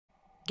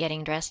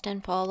Getting dressed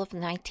in fall of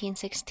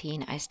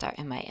 1916, I start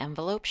in my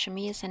envelope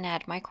chemise and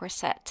add my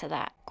corset to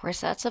that.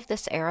 Corsets of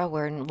this era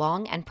were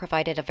long and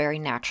provided a very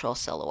natural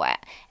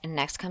silhouette. And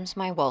next comes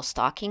my wool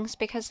stockings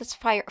because it's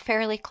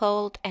fairly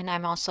cold, and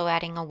I'm also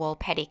adding a wool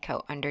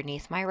petticoat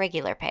underneath my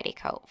regular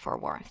petticoat for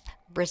warmth.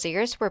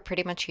 Brassieres were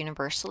pretty much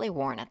universally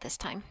worn at this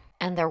time,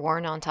 and they're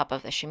worn on top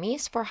of the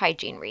chemise for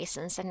hygiene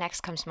reasons. And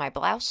next comes my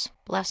blouse.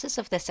 Blouses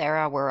of this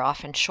era were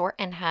often short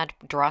and had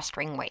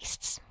drawstring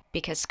waists.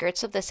 Because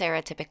skirts of this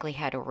era typically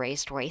had a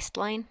raised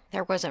waistline,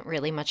 there wasn't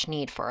really much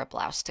need for a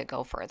blouse to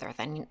go further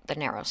than the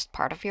narrowest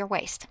part of your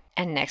waist.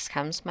 And next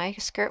comes my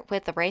skirt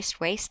with the raised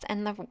waist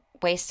and the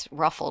waist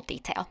ruffle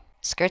detail.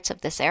 Skirts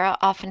of this era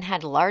often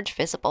had large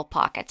visible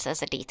pockets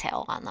as a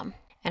detail on them.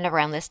 And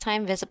around this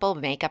time, visible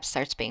makeup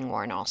starts being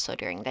worn also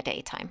during the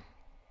daytime.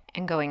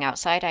 And going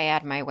outside, I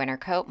add my winter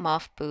coat,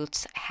 muff,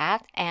 boots,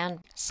 hat, and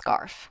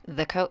scarf.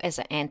 The coat is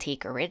an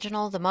antique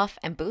original, the muff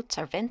and boots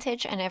are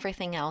vintage, and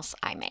everything else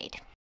I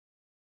made.